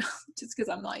moment, just because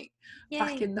I'm like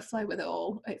back in the flow with it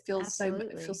all. It feels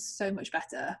so much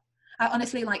better. I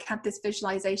honestly like had this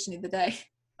visualization the other day.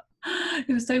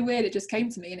 It was so weird. It just came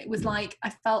to me, and it was like I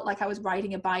felt like I was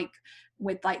riding a bike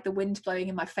with like the wind blowing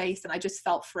in my face, and I just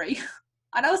felt free.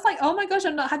 And I was like, oh my gosh,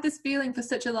 I've not had this feeling for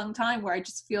such a long time, where I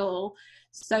just feel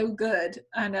so good.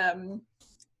 And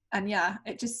yeah,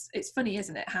 it's funny,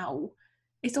 isn't it, how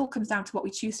it all comes down to what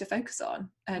we choose to focus on,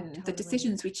 and the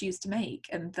decisions we choose to make,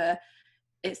 and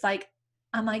it's like,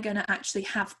 am I going to actually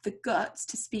have the guts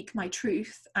to speak my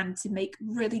truth and to make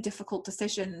really difficult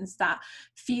decisions that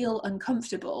feel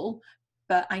uncomfortable,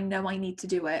 but I know I need to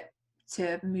do it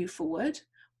to move forward?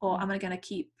 Or am I going to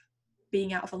keep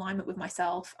being out of alignment with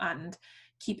myself and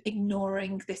keep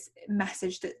ignoring this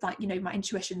message that, like, you know, my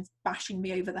intuition's bashing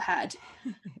me over the head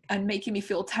and making me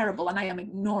feel terrible, and I am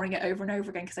ignoring it over and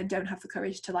over again because I don't have the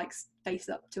courage to like face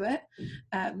up to it.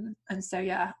 And so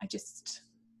yeah,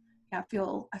 I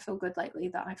feel good lately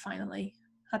that I finally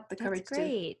had the courage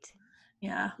to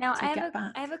Now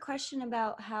I have a question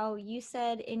about how you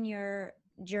said in your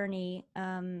journey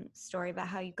story about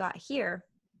how you got here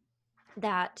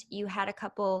that you had a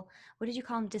couple, what did you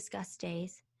call them, disgust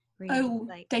days?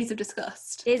 Days of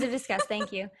disgust. Days of disgust,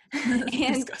 thank you. And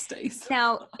disgust days.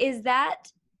 Now,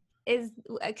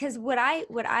 because what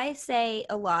I say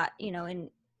a lot, you know, in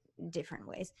different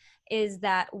ways, is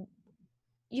that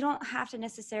you don't have to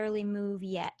necessarily move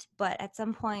yet, but at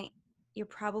some point you're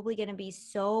probably going to be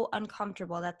so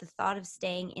uncomfortable that the thought of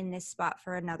staying in this spot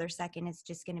for another second is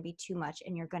just going to be too much,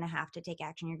 and you're going to have to take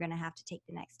action. You're going to have to take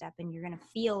the next step, and you're going to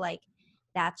feel like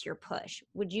that's your push.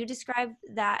 Would you describe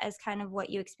that as kind of what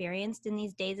you experienced in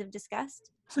these days of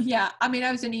disgust? Yeah, I mean,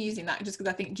 I was only using that just because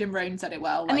I think Jim Rohn said it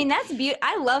well. Like, I mean, that's beautiful.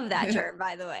 I love that term,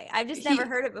 by the way. I've just never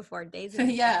heard it before. Days of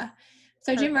disgust. Yeah.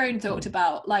 So Jim Rohn talked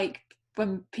about like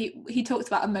when he talks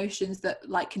about emotions that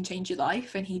like can change your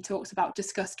life, and he talks about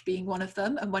disgust being one of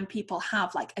them. And when people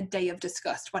have like a day of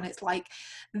disgust, when it's like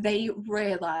they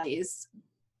realize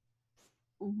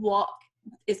what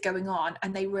is going on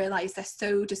and they realize they're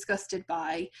so disgusted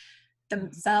by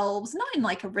themselves, not in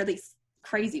like a really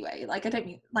crazy way, like I don't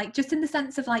mean like, just in the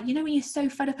sense of like, you know, when you're so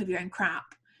fed up of your own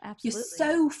crap. Absolutely. You're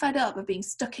so fed up of being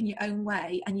stuck in your own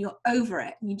way, and you're over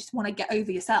it, and you just want to get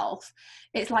over yourself.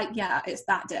 It's like, yeah, it's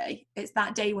that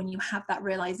day when you have that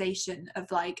realization of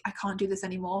like, I can't do this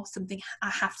anymore, something, I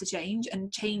have to change,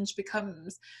 and change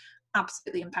becomes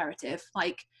absolutely imperative.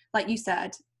 Like you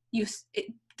said,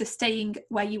 the staying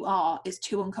where you are is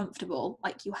too uncomfortable,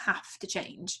 like you have to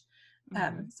change.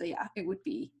 So yeah, it would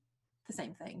be the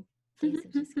same thing.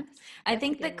 I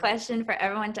think the question for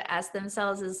everyone to ask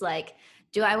themselves is like,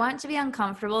 do I want to be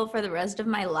uncomfortable for the rest of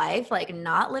my life, like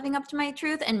not living up to my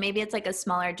truth? And maybe it's like a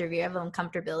smaller degree of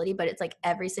uncomfortability, but it's like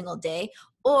every single day.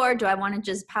 Or do I want to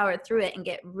just power through it and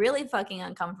get really fucking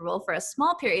uncomfortable for a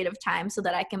small period of time so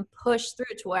that I can push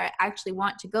through to where I actually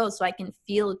want to go, so I can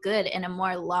feel good in a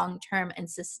more long-term and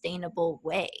sustainable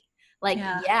way? Like,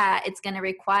 yeah, it's going to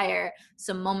require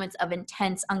some moments of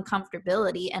intense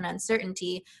uncomfortability and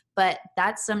uncertainty, but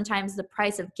that's sometimes the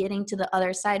price of getting to the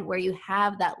other side where you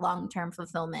have that long-term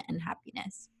fulfillment and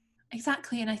happiness.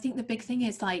 Exactly. And I think the big thing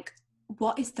is like,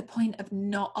 what is the point of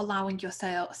not allowing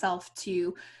yourself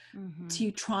to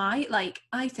try? Like,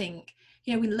 I think,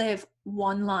 you know, we live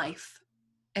one life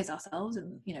as ourselves,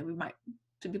 and, you know, we might,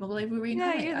 some people believe we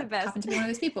reincarnate. You're the best. I happen to be one of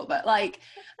those people, but like,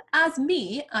 as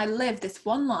me, I live this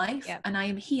one life, and I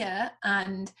am here,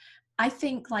 and I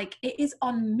think like it is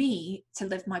on me to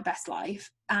live my best life,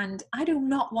 and I do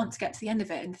not want to get to the end of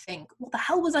it and think, what the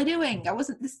hell was I doing? I was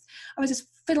just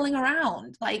fiddling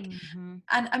around, like. And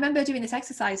I remember doing this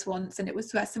exercise once, and it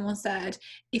was where someone said,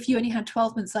 if you only had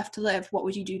 12 months left to live, what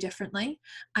would you do differently?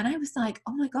 And I was like,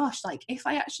 oh my gosh, like if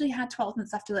I actually had 12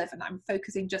 months left to live, and I'm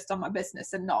focusing just on my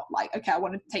business and not like, okay, I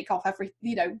want to take off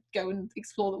go and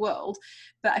explore the world,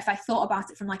 but if I thought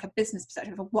about it from like a business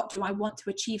perspective of what do I want to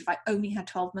achieve if I only had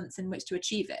 12 months in which to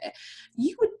achieve it,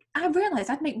 I realized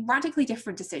I'd make radically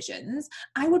different decisions.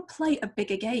 I would play a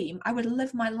bigger game. I would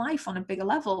live my life on a bigger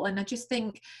level. And I just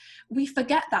think we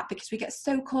forget that because we get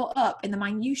so caught up in the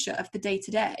minutiae of the day to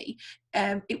day.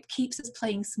 It keeps us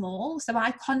playing small. So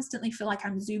I constantly feel like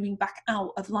I'm zooming back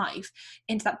out of life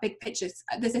into that big picture.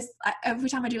 There's this, every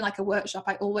time I do like a workshop,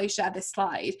 I always share this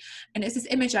slide. And it's this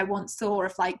image I once saw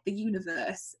of like the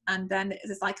universe. And then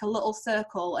there's like a little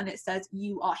circle and it says,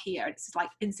 you are here. And it's this like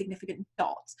insignificant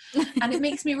dot. And it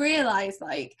makes me realize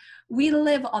like we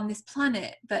live on this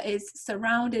planet that is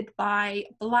surrounded by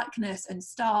blackness and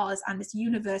stars and this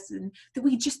universe, and that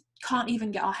we just can't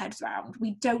even get our heads around.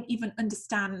 We don't even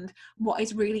understand what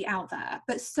is really out there,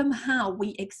 but somehow we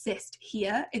exist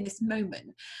here in this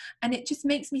moment. And it just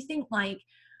makes me think like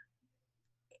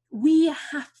we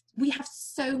have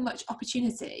so much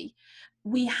opportunity.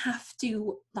 We have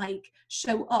to like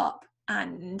show up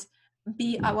and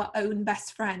be our own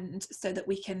best friend so that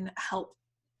we can help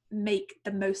make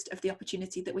the most of the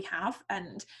opportunity that we have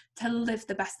and to live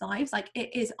the best lives. Like,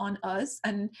 it is on us.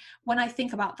 And when I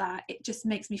think about that, it just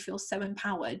makes me feel so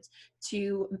empowered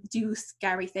to do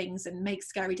scary things and make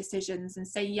scary decisions and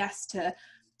say yes to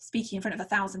speaking in front of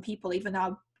 1,000 people, even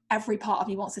though every part of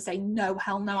me wants to say no,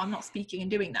 hell no, I'm not speaking and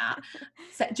doing that.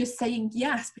 So just saying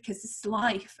yes, because it's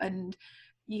life, and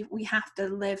we have to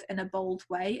live in a bold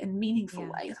way and meaningful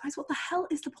way. Otherwise, what the hell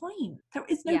is the point? There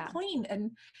is no point.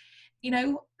 And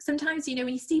sometimes when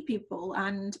you see people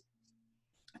and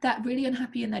they're really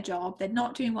unhappy in their job, they're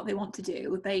not doing what they want to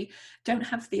do, they don't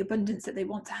have the abundance that they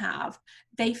want to have,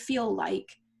 they feel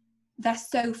like they're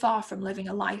so far from living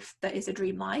a life that is a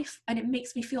dream life. And it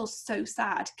makes me feel so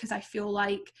sad, because I feel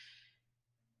like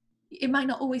it might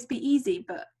not always be easy,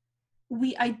 but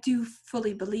I do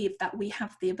fully believe that we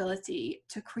have the ability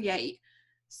to create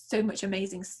so much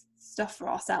amazing stuff for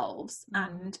ourselves.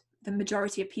 And the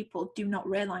majority of people do not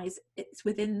realize it's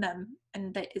within them,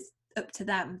 and that it's up to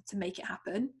them to make it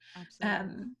happen.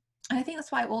 And I think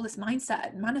that's why all this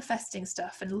mindset and manifesting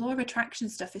stuff and law of attraction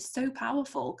stuff is so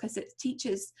powerful, because it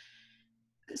teaches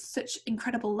such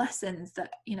incredible lessons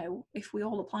that, if we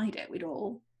all applied it, we'd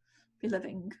all be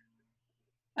living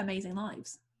amazing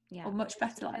lives, or much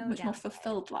better lives, much more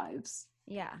fulfilled lives.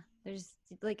 There's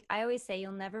like, I always say,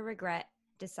 you'll never regret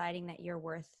deciding that you're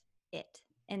worth it,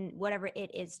 and whatever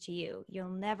it is to you, you'll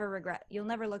never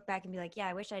look back and be like,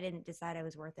 I wish I didn't decide I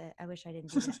was worth it, I wish I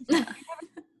didn't do that.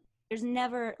 There's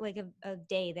never like a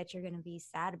day that you're going to be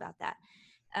sad about that.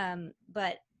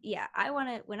 But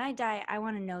when I die, I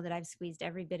want to know that I've squeezed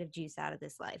every bit of juice out of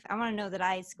this life. I want to know that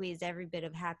I squeezed every bit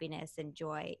of happiness and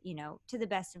joy, to the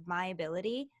best of my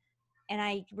ability. And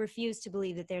I refuse to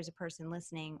believe that there's a person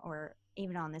listening or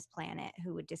even on this planet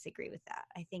who would disagree with that.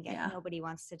 I think nobody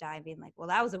wants to die being like, well,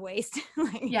 that was a waste.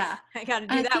 I got to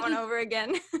do that one over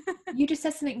again. You just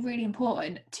said something really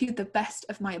important, to the best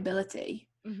of my ability.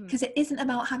 Because it isn't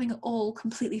about having it all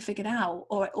completely figured out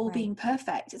or it all being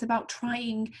perfect. It's about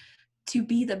trying to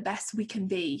be the best we can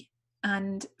be.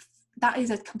 And that is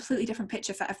a completely different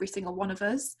picture for every single one of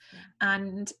us.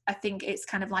 And I think it's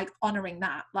kind of like honoring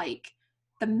that, like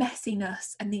the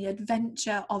messiness and the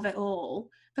adventure of it all.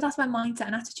 But that's where mindset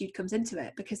and attitude comes into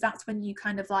it, because that's when you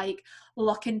kind of like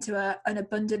lock into an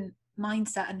abundant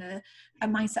mindset and a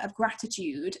mindset of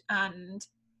gratitude. And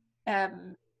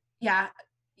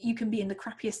you can be in the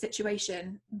crappiest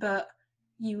situation, but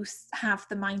you have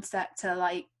the mindset to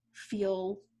like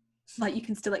feel like you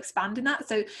can still expand in that.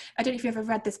 So I don't know if you've ever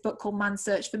read this book called Man's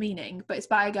Search for Meaning, but it's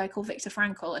by a guy called Viktor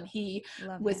Frankl, and he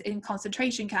was in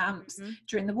concentration camps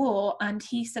during the war. And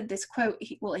he said this quote,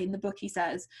 in the book he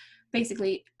says,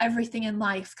 basically, everything in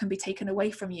life can be taken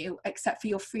away from you except for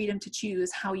your freedom to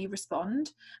choose how you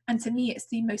respond. And to me, it's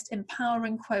the most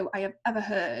empowering quote I have ever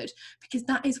heard, because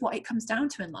that is what it comes down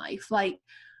to in life. Like,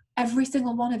 every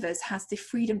single one of us has the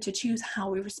freedom to choose how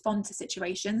we respond to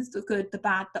situations, the good, the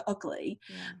bad, the ugly.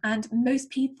 And most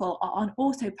people are on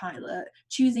autopilot,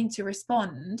 choosing to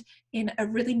respond in a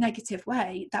really negative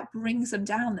way that brings them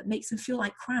down, that makes them feel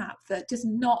like crap, that does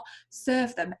not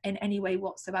serve them in any way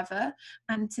whatsoever.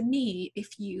 And to me,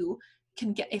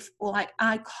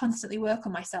 I constantly work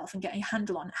on myself and getting a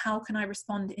handle on how can I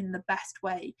respond in the best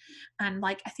way. And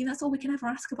like, I think that's all we can ever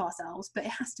ask of ourselves, but it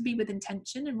has to be with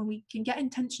intention. And when we can get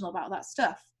intentional about that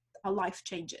stuff, our life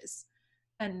changes.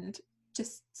 And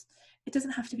just, it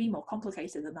doesn't have to be more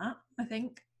complicated than that, I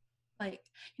think. Like,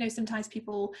 sometimes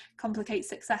people complicate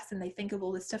success and they think of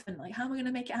all this stuff and like, how am I going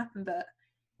to make it happen? But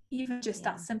even just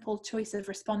that simple choice of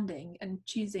responding and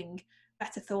choosing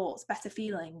better thoughts, better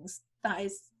feelings, that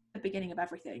is the beginning of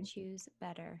everything. Choose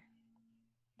better.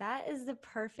 That is the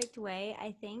perfect way,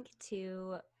 I think,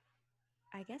 to,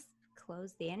 I guess,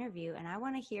 close the interview. And I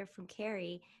want to hear from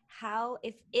Carrie how,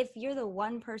 if you're the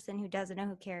one person who doesn't know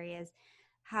who Carrie is,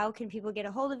 how can people get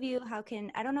a hold of you?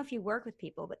 I don't know if you work with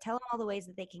people, but tell them all the ways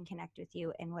that they can connect with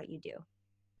you and what you do.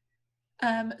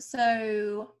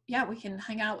 We can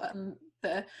hang out at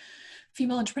the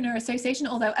Female Entrepreneur Association,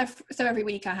 although every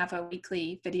week I have a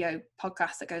weekly video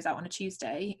podcast that goes out on a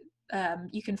Tuesday.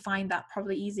 you can find that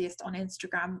probably easiest on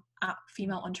Instagram at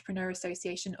Female Entrepreneur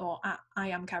Association or at I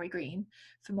Am Carrie Green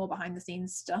for more behind the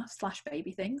scenes stuff /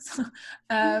 baby things.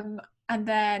 And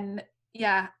then,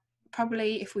 yeah,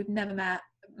 probably if we've never met,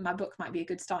 my book might be a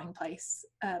good starting place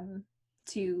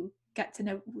to get to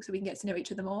know, so we can get to know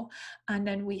each other more. And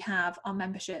then we have our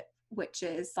membership, which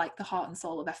is like the heart and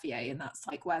soul of FEA, and that's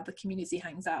like where the community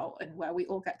hangs out and where we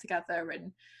all get together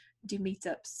and do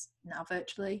meetups now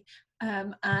virtually,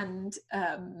 and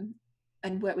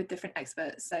work with different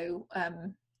experts. So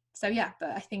yeah,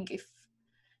 but I think if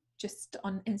just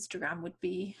on Instagram would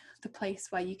be the place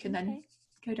where you can then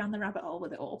go down the rabbit hole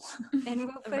with it all. And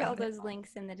we'll put all those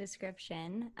links in the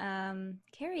description.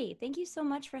 Carrie, thank you so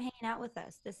much for hanging out with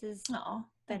us. This has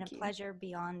been a pleasure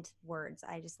beyond words.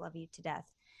 I just love you to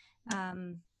death.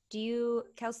 Kelsey, do you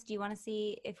want to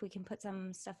see if we can put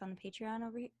some stuff on the Patreon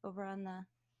over on the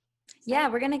site? Yeah,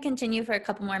 we're going to continue for a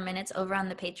couple more minutes over on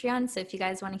the Patreon. So if you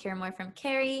guys want to hear more from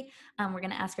Carrie, we're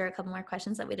going to ask her a couple more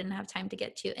questions that we didn't have time to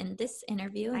get to in this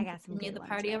interview. I got some good the ones,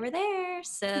 party right? over there.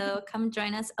 So come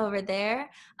join us over there.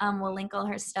 We'll link all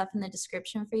her stuff in the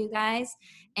description for you guys.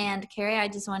 And Carrie, I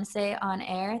just want to say on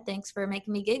air, thanks for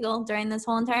making me giggle during this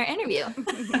whole entire interview.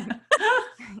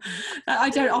 I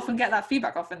don't often get that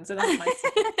feedback often, so that's nice.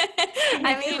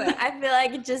 I mean, I feel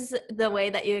like just the way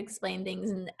that you explain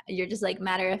things and you're just like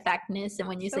matter of factness, and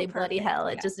when you say bloody hell,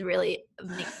 it just really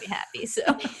makes me happy. So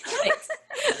thanks.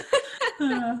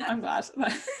 I'm glad.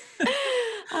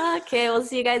 Okay, we'll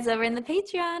see you guys over in the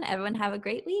Patreon. Everyone have a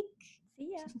great week.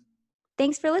 See ya.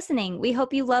 Thanks for listening. We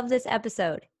hope you love this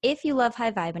episode. If you love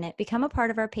High Vibe in It, become a part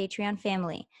of our Patreon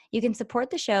family. You can support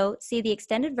the show, see the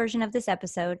extended version of this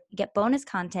episode, get bonus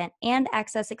content, and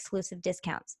access exclusive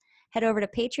discounts. Head over to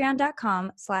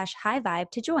patreon.com/highvibe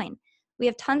to join. We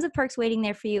have tons of perks waiting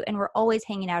there for you, and we're always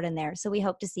hanging out in there, so we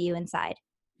hope to see you inside.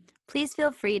 Please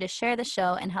feel free to share the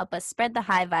show and help us spread the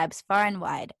high vibes far and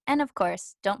wide. And of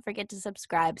course, don't forget to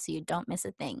subscribe so you don't miss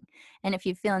a thing. And if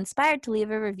you feel inspired to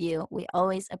leave a review, we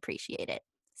always appreciate it.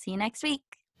 See you next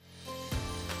week.